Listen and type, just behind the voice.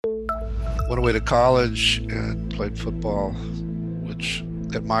Went away to college and played football, which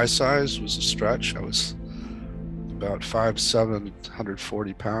at my size was a stretch. I was about 5'7",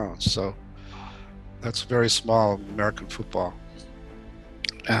 140 pounds. So that's very small in American football.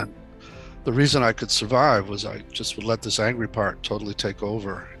 And the reason I could survive was I just would let this angry part totally take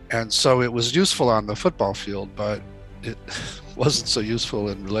over. And so it was useful on the football field, but it wasn't so useful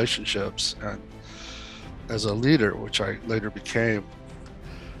in relationships and as a leader, which I later became.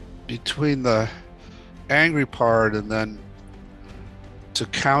 Between the angry part and then to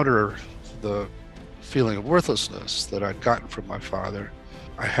counter the feeling of worthlessness that I'd gotten from my father,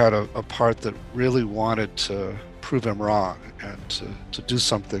 I had a part that really wanted to prove him wrong and to do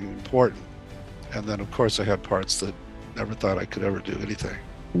something important. And then, of course, I had parts that never thought I could ever do anything.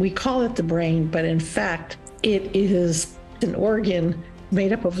 We call it the brain, but in fact, it is an organ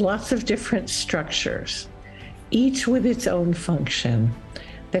made up of lots of different structures, each with its own function,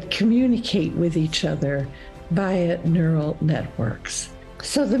 that communicate with each other via neural networks.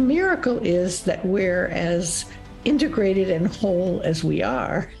 So the miracle is that we're as integrated and whole as we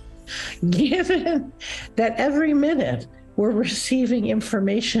are, given that every minute we're receiving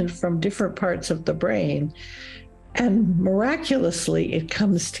information from different parts of the brain, and miraculously it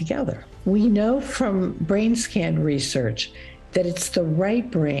comes together. We know from brain scan research that it's the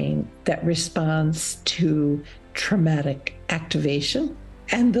right brain that responds to traumatic activation,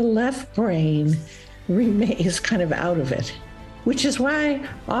 and the left brain is kind of out of it, which is why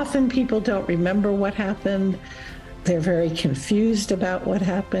often people don't remember what happened. They're very confused about what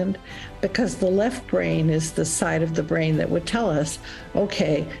happened because the left brain is the side of the brain that would tell us,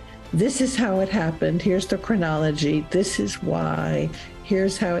 okay, this is how it happened. Here's the chronology. This is why.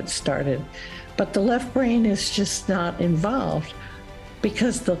 Here's how it started. But the left brain is just not involved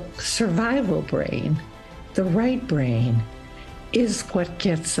because the survival brain, the right brain, is what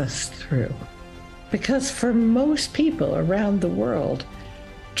gets us through. Because for most people around the world,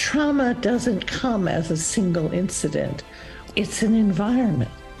 trauma doesn't come as a single incident. It's an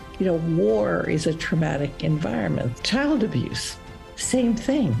environment. War is a traumatic environment. Child abuse, same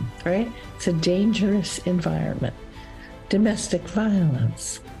thing, right? It's a dangerous environment. Domestic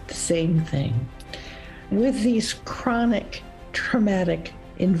violence, the same thing. With these chronic traumatic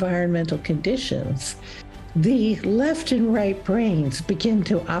environmental conditions, the left and right brains begin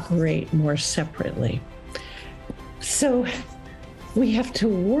to operate more separately. So we have to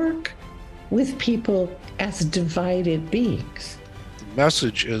work with people as divided beings. The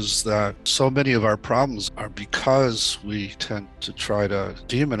message is that so many of our problems are because we tend to try to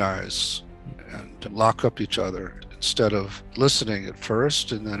demonize and lock up each other instead of listening at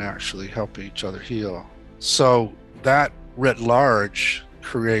first and then actually helping each other heal. So that writ large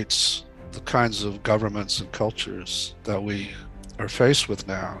creates the kinds of governments and cultures that we are faced with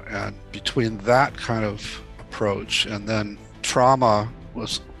now. And between that kind of approach and then trauma,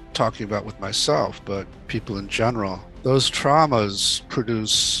 was talking about with myself, but people in general, those traumas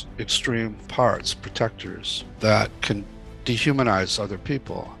produce extreme parts, protectors, that can dehumanize other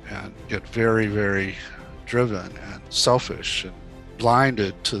people and get very, very driven and selfish and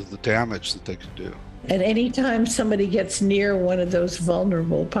blinded to the damage that they can do. And anytime somebody gets near one of those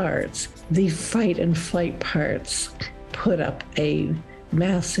vulnerable parts, the fight and flight parts put up a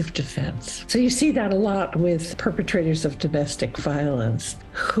massive defense. So you see that a lot with perpetrators of domestic violence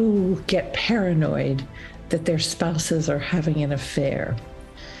who get paranoid that their spouses are having an affair,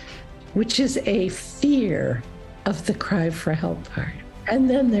 which is a fear of the cry for help part. And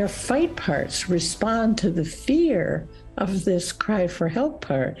then their fight parts respond to the fear of this cry for help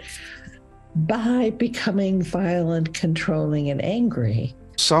part by becoming violent, controlling, and angry.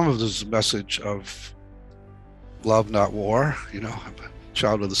 Some of this is a message of love, not war. I'm a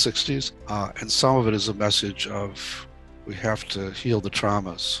child of the 60s. And some of it is a message of we have to heal the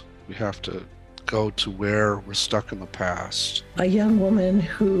traumas. We have to go to where we're stuck in the past. A young woman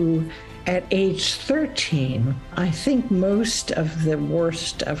who, at age 13, I think most of the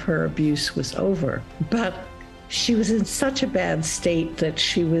worst of her abuse was over. But she was in such a bad state that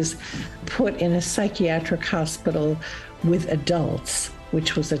she was put in a psychiatric hospital with adults,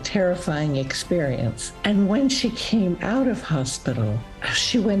 which was a terrifying experience. And when she came out of hospital,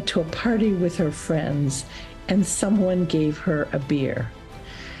 she went to a party with her friends and someone gave her a beer.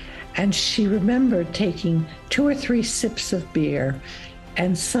 And she remembered taking 2 or 3 sips of beer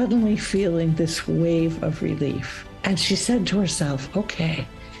and suddenly feeling this wave of relief. And she said to herself, okay,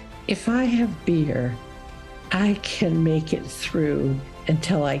 if I have beer, I can make it through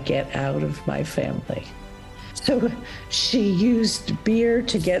until I get out of my family. So she used beer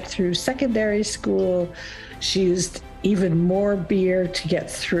to get through secondary school. She used even more beer to get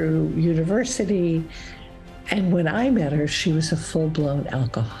through university. And when I met her, she was a full-blown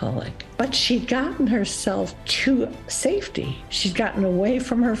alcoholic. But she'd gotten herself to safety. She'd gotten away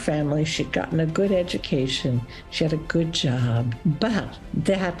from her family. She'd gotten a good education. She had a good job. But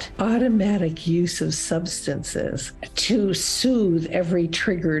that automatic use of substances to soothe every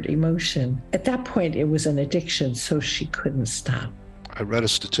triggered emotion, at that point, it was an addiction, so she couldn't stop. I read a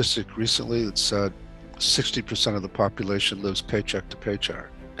statistic recently that said 60% of the population lives paycheck to paycheck.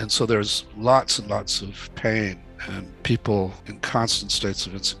 And so there's lots and lots of pain and people in constant states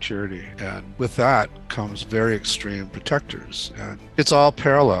of insecurity. And with that comes very extreme protectors. And it's all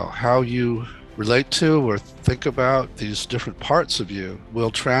parallel. How you relate to or think about these different parts of you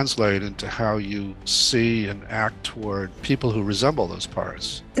will translate into how you see and act toward people who resemble those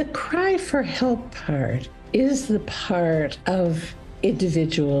parts. The cry for help part is the part of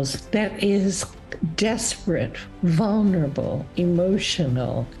individuals that is desperate, vulnerable,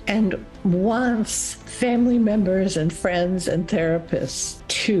 emotional, and wants family members and friends and therapists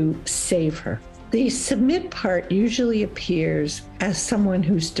to save her. The submit part usually appears as someone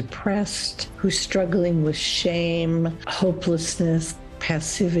who's depressed, who's struggling with shame, hopelessness,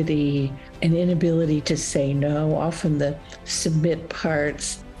 passivity, an inability to say no. Often the submit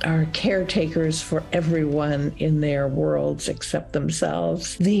parts are caretakers for everyone in their worlds except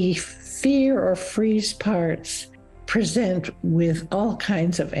themselves. The fear or freeze parts present with all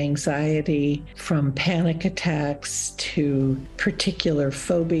kinds of anxiety, from panic attacks to particular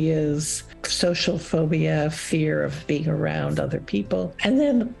phobias, social phobia, fear of being around other people. And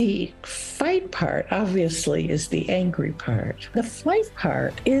then the fight part, obviously, is the angry part. The flight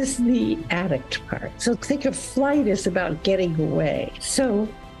part is the addict part. So think of flight as about getting away. So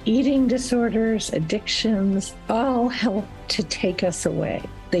eating disorders, addictions, all help to take us away.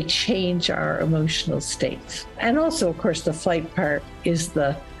 They change our emotional states. And also, of course, the flight part is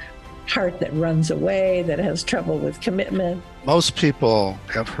the heart that runs away, that has trouble with commitment. Most people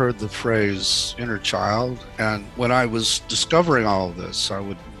have heard the phrase inner child. And when I was discovering all of this, I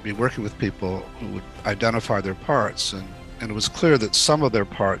would be working with people who would identify their parts. And it was clear that some of their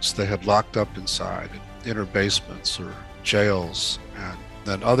parts they had locked up inside in inner basements or jails. And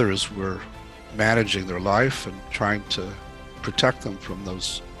then others were managing their life and trying to protect them from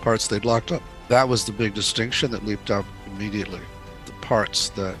those parts they'd locked up. That was the big distinction that leaped up immediately. The parts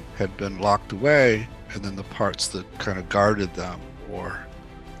that had been locked away, and then the parts that kind of guarded them or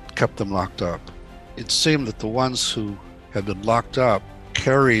kept them locked up. It seemed that the ones who had been locked up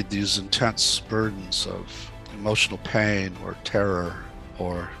carried these intense burdens of emotional pain or terror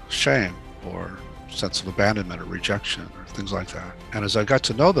or shame or sense of abandonment or rejection or things like that. And as I got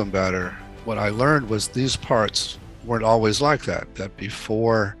to know them better, what I learned was these parts weren't always like that, that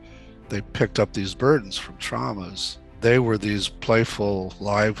before they picked up these burdens from traumas, they were these playful,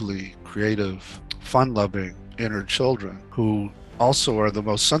 lively, creative, fun-loving inner children who also are the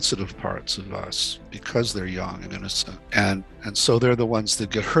most sensitive parts of us because they're young and innocent. And so they're the ones that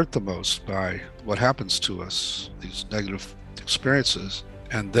get hurt the most by what happens to us, these negative experiences.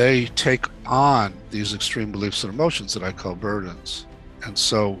 And they take on these extreme beliefs and emotions that I call burdens. And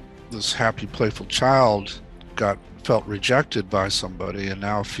so this happy, playful child felt rejected by somebody and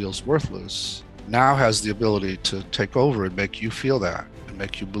now feels worthless, now has the ability to take over and make you feel that and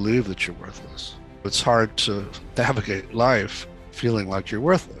make you believe that you're worthless. It's hard to navigate life feeling like you're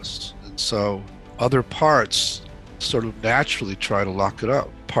worthless. And so other parts sort of naturally try to lock it up.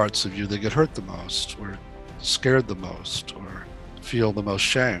 Parts of you that get hurt the most or scared the most or feel the most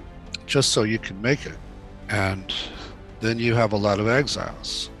shame, just so you can make it. And then you have a lot of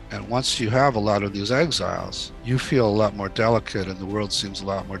exiles. And once you have a lot of these exiles, you feel a lot more delicate and the world seems a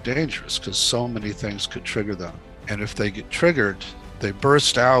lot more dangerous because so many things could trigger them. And if they get triggered, they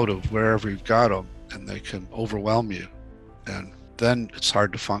burst out of wherever you've got them and they can overwhelm you. And then it's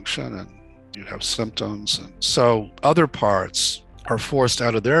hard to function and you have symptoms. And so other parts are forced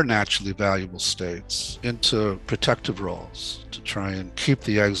out of their naturally valuable states into protective roles to try and keep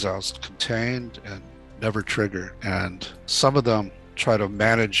the exiles contained and never triggered. And some of them try to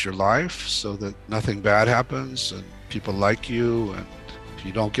manage your life so that nothing bad happens and people like you and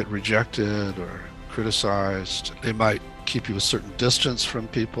you don't get rejected or criticized. They might keep you a certain distance from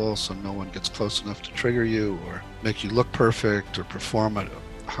people so no one gets close enough to trigger you or make you look perfect or perform at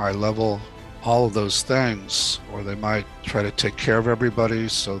a high level. All of those things. Or they might try to take care of everybody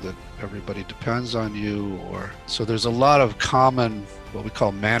so that everybody depends on you. Or so there's a lot of common what we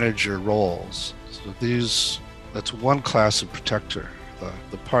call manager roles. So that's one class of protector,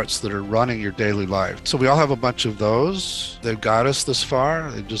 the parts that are running your daily life. So we all have a bunch of those. They've got us this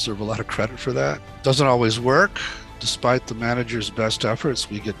far. They deserve a lot of credit for that. Doesn't always work. despite the manager's best efforts,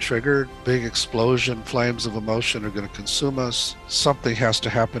 we get triggered. Big explosion, flames of emotion are going to consume us. Something has to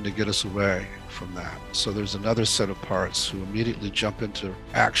happen to get us away from that. So there's another set of parts who immediately jump into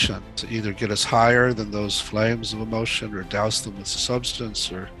action to either get us higher than those flames of emotion, or douse them with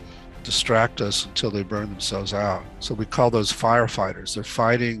substance, or distract us until they burn themselves out. So we call those firefighters. They're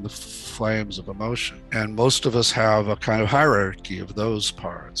fighting the flames of emotion. And most of us have a kind of hierarchy of those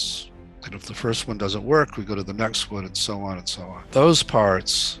parts. And if the first one doesn't work, we go to the next one, and so on and so on. Those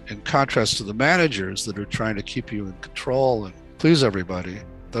parts, in contrast to the managers that are trying to keep you in control and please everybody,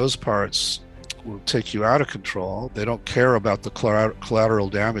 those parts will take you out of control. They don't care about the collateral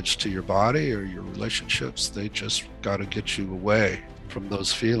damage to your body or your relationships. They just got to get you away from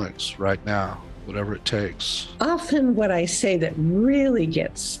those feelings right now, whatever it takes. Often what I say that really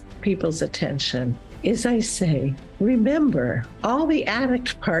gets people's attention is I say, remember, all the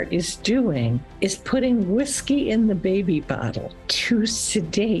addict part is doing is putting whiskey in the baby bottle to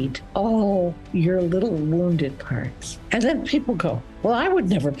sedate all your little wounded parts. And then people go, well, I would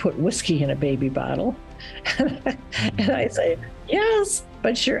never put whiskey in a baby bottle. And I say, yes,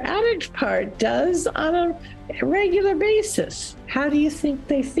 but your addict part does on a regular basis. How do you think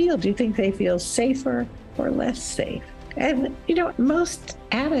they feel? Do you think they feel safer or less safe? And, most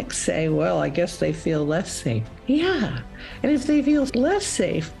addicts say, well, I guess they feel less safe. Yeah. And if they feel less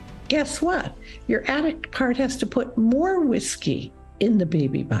safe, guess what? Your addict part has to put more whiskey in the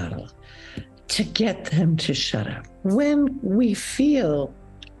baby bottle to get them to shut up. When we feel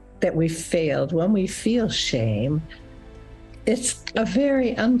that we failed, when we feel shame, it's a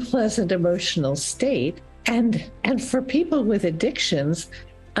very unpleasant emotional state. And for people with addictions,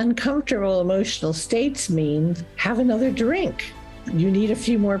 uncomfortable emotional states mean have another drink. You need a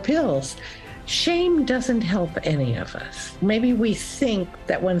few more pills. Shame doesn't help any of us. Maybe we think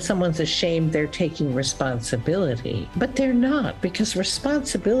that when someone's ashamed, they're taking responsibility, but they're not, because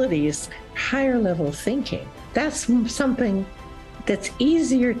responsibility is higher level thinking. That's something that's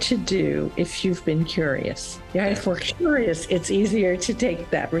easier to do if you've been curious. Yeah, if we're curious, it's easier to take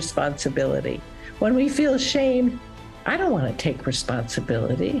that responsibility. When we feel ashamed, I don't want to take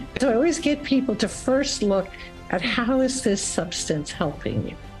responsibility. So I always get people to first look at how is this substance helping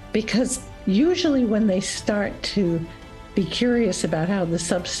you? Because usually when they start to be curious about how the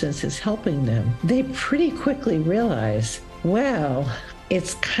substance is helping them, they pretty quickly realize, well,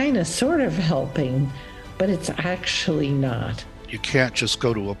 it's kind of sort of helping, but it's actually not. You can't just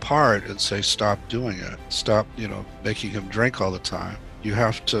go to a part and say, stop doing it. Stop, making him drink all the time. You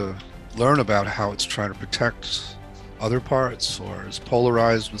have to learn about how it's trying to protect other parts, or is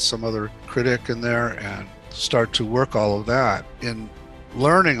polarized with some other critic in there, and start to work all of that. In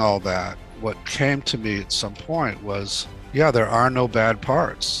learning all that, what came to me at some point was, there are no bad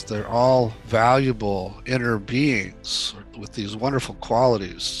parts. They're all valuable inner beings with these wonderful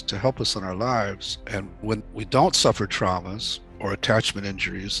qualities to help us in our lives. And when we don't suffer traumas or attachment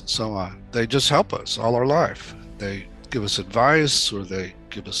injuries and so on, they just help us all our life. They give us advice, or they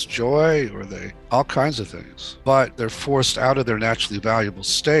give us joy, or they all kinds of things. But they're forced out of their naturally valuable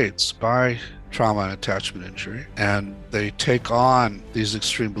states by trauma and attachment injury, and they take on these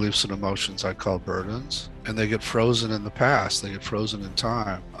extreme beliefs and emotions I call burdens, and they get frozen in the past. They get frozen in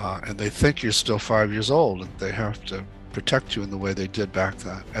time, and they think you're still 5 years old, and they have to protect you in the way they did back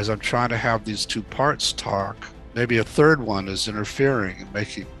then. As I'm trying to have these two parts talk, maybe a third one is interfering and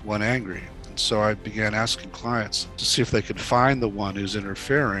making one angry. And so I began asking clients to see if they could find the one who's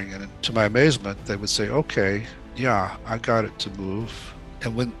interfering. And to my amazement, they would say, okay, yeah, I got it to move.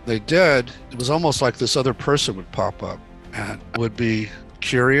 And when they did, it was almost like this other person would pop up and would be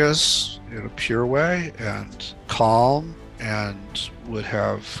curious in a pure way and calm, and would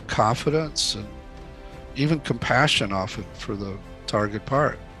have confidence and even compassion often for the target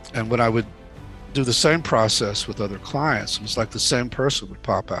part. And when I would do the same process with other clients, it was like the same person would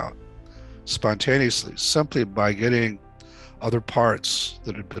pop out spontaneously, simply by getting other parts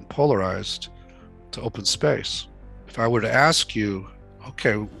that had been polarized to open space. If I were to ask you,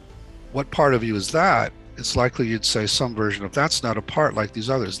 okay, what part of you is that? It's likely you'd say some version of, that's not a part like these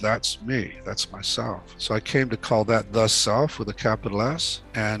others. That's me. That's myself. So I came to call that the self with a capital S.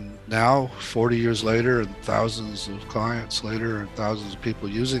 And now, 40 years later, and thousands of clients later, and thousands of people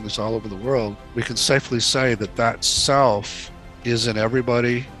using this all over the world, we can safely say that that self is in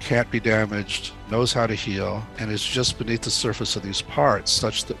everybody, can't be damaged, knows how to heal, and is just beneath the surface of these parts,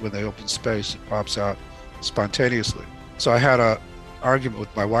 such that when they open space, it pops out spontaneously. So I had an argument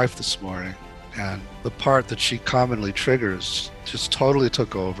with my wife this morning, and the part that she commonly triggers just totally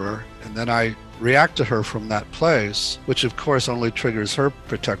took over. And then I react to her from that place, which of course only triggers her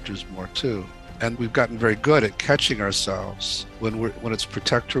protectors more too. And we've gotten very good at catching ourselves when it's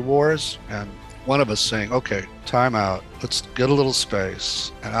protector wars, and one of us saying, okay, time out, let's get a little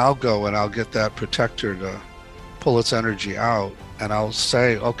space, and I'll go and I'll get that protector to pull its energy out, and I'll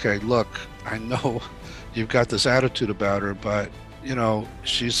say, okay, look, I know you've got this attitude about her, but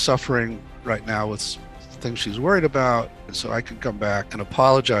she's suffering right now with things she's worried about, and so I can come back and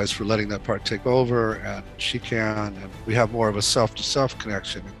apologize for letting that part take over, and she can, and we have more of a self-to-self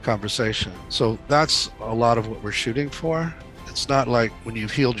connection and conversation. So that's a lot of what we're shooting for. It's not like when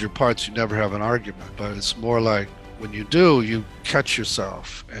you've healed your parts, you never have an argument, but it's more like when you do, you catch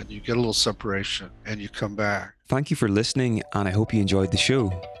yourself and you get a little separation and you come back. Thank you for listening, and I hope you enjoyed the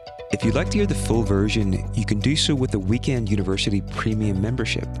show. If you'd like to hear the full version, you can do so with the Weekend University Premium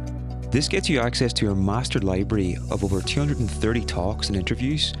membership. This gets you access to our master library of over 230 talks and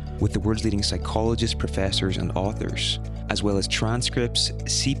interviews with the world's leading psychologists, professors, and authors, as well as transcripts,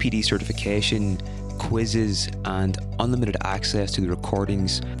 CPD certification, quizzes, and unlimited access to the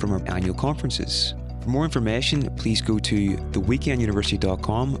recordings from our annual conferences. For more information, please go to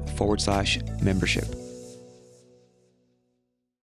theweekenduniversity.com/membership.